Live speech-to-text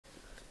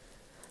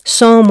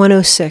Psalm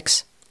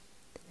 106.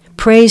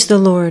 Praise the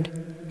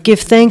Lord. Give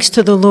thanks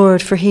to the Lord,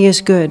 for he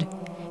is good.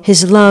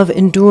 His love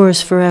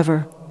endures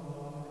forever.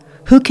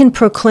 Who can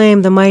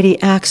proclaim the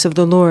mighty acts of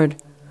the Lord,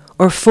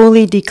 or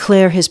fully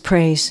declare his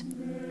praise?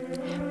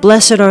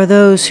 Blessed are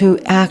those who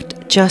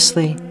act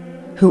justly,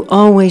 who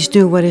always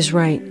do what is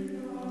right.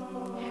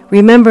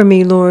 Remember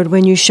me, Lord,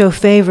 when you show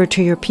favor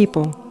to your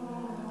people.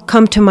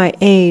 Come to my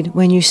aid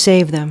when you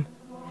save them,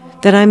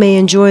 that I may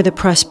enjoy the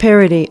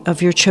prosperity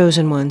of your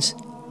chosen ones,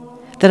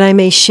 that I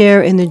may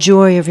share in the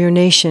joy of your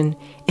nation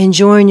and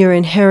join your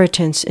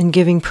inheritance in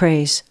giving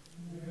praise.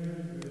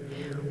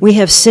 We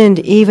have sinned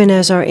even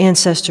as our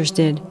ancestors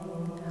did.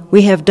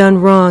 We have done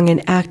wrong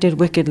and acted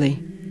wickedly.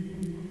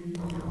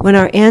 When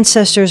our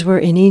ancestors were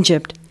in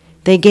Egypt,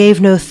 they gave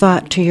no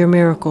thought to your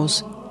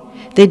miracles.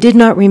 They did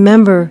not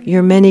remember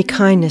your many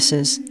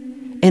kindnesses,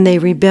 and they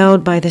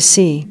rebelled by the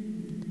sea,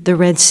 the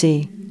Red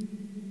Sea.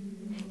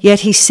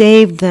 Yet he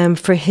saved them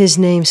for his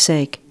name's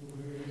sake,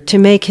 to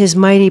make his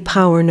mighty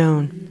power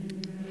known.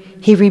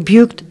 He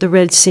rebuked the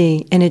Red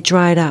Sea, and it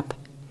dried up.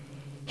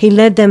 He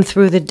led them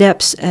through the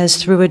depths as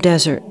through a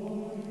desert.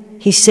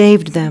 He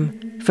saved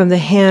them from the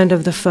hand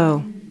of the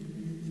foe.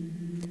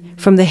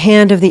 From the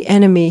hand of the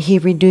enemy he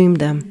redeemed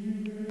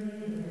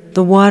them.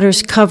 The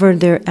waters covered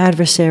their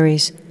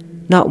adversaries.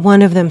 Not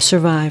one of them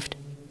survived.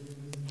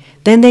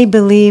 Then they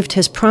believed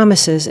his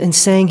promises and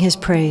sang his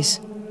praise.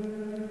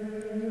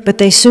 But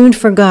they soon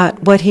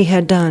forgot what he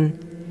had done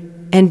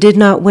and did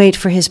not wait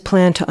for his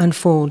plan to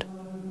unfold.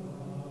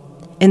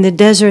 In the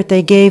desert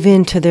they gave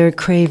in to their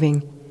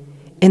craving.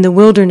 In the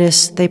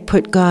wilderness they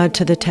put God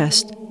to the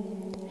test.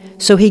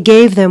 So he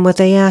gave them what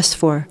they asked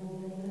for,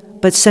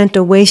 but sent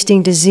a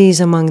wasting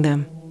disease among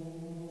them.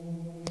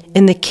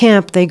 In the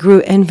camp they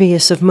grew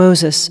envious of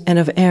Moses and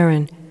of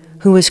Aaron,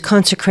 who was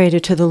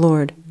consecrated to the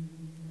Lord.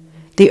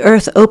 The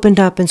earth opened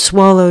up and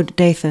swallowed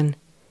Dathan.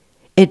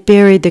 It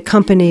buried the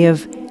company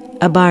of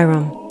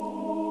Abiram.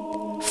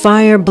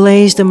 Fire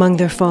blazed among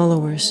their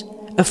followers.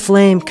 A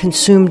flame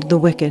consumed the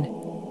wicked.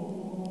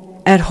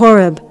 At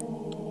Horeb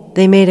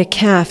they made a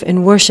calf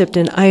and worshipped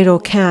an idol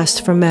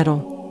cast from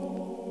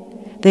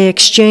metal. They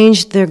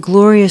exchanged their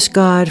glorious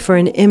God for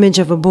an image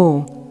of a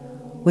bull,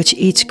 which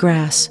eats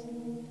grass.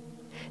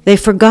 They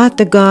forgot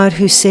the God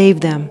who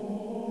saved them,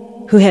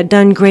 who had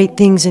done great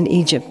things in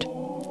Egypt,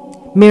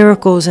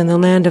 miracles in the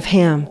land of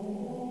Ham,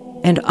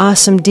 and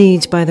awesome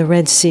deeds by the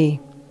Red Sea.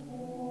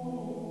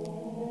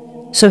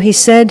 So he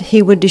said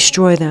he would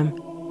destroy them,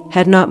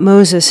 had not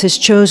Moses, his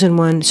chosen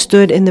one,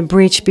 stood in the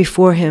breach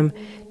before him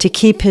to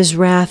keep his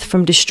wrath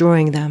from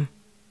destroying them.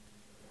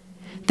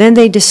 Then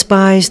they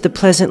despised the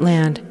pleasant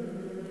land.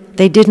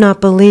 They did not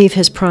believe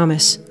his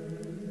promise.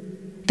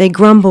 They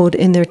grumbled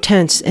in their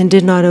tents and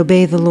did not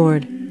obey the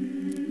Lord.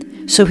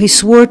 So he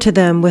swore to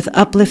them with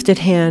uplifted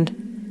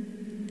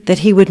hand that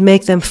he would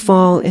make them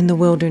fall in the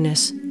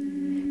wilderness,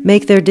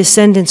 make their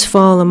descendants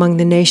fall among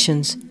the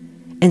nations,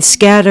 and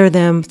scatter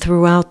them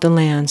throughout the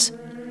lands.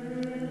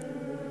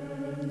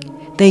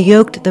 They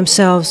yoked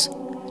themselves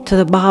to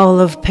the Baal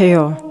of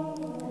Peor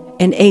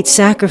and ate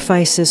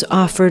sacrifices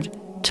offered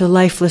to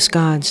lifeless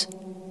gods.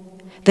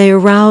 They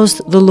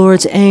aroused the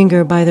Lord's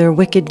anger by their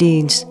wicked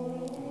deeds,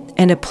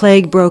 and a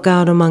plague broke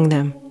out among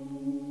them.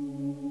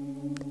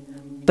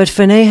 But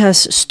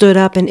Phinehas stood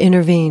up and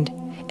intervened,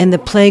 and the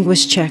plague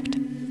was checked.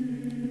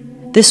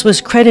 This was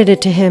credited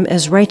to him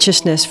as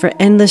righteousness for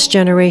endless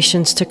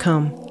generations to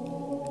come.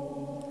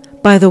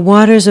 By the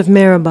waters of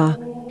Meribah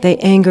they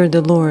angered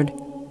the Lord,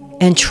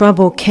 and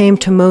trouble came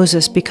to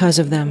Moses because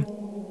of them.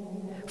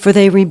 For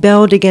they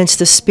rebelled against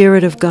the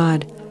Spirit of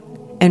God,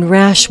 and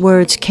rash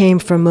words came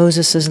from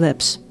Moses'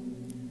 lips.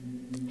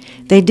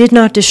 They did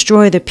not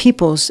destroy the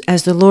peoples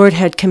as the Lord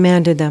had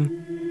commanded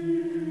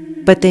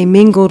them, but they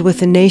mingled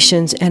with the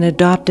nations and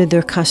adopted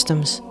their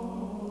customs.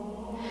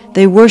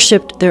 They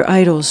worshipped their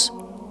idols,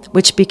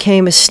 which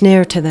became a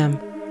snare to them.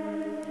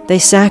 They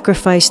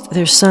sacrificed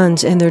their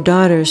sons and their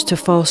daughters to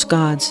false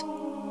gods.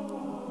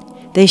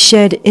 They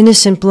shed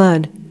innocent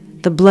blood,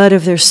 the blood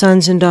of their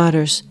sons and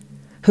daughters,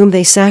 whom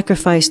they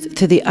sacrificed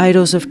to the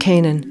idols of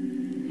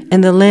Canaan,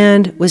 and the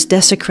land was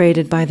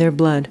desecrated by their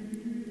blood.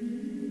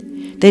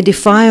 They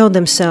defiled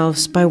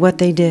themselves by what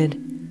they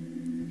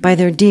did. By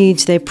their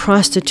deeds they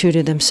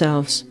prostituted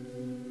themselves.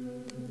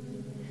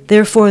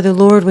 Therefore the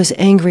Lord was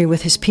angry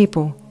with his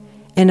people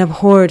and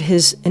abhorred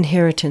his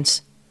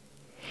inheritance.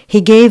 He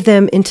gave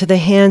them into the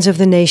hands of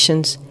the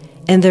nations,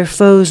 and their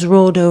foes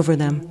rolled over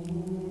them.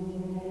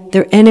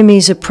 Their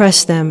enemies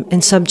oppressed them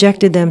and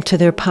subjected them to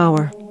their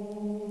power.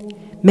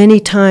 Many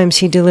times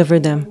he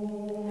delivered them,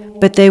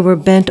 but they were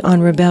bent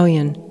on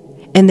rebellion,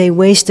 and they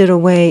wasted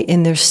away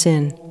in their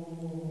sin.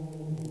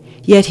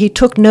 Yet he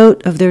took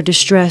note of their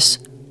distress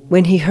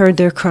when he heard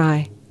their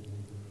cry.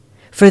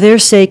 For their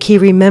sake he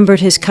remembered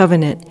his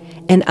covenant,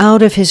 and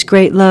out of his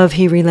great love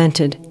he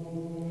relented.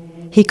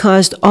 He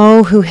caused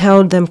all who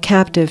held them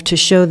captive to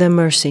show them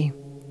mercy.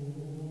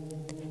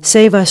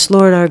 Save us,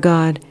 Lord our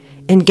God,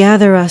 and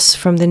gather us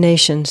from the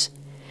nations,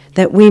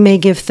 that we may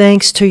give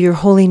thanks to your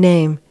holy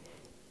name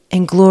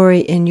and glory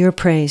in your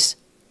praise.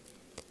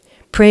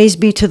 Praise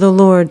be to the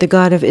Lord, the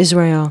God of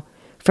Israel,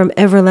 from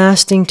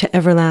everlasting to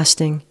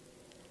everlasting.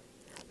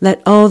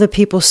 Let all the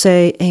people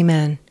say,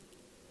 Amen.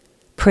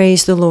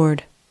 Praise the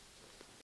Lord.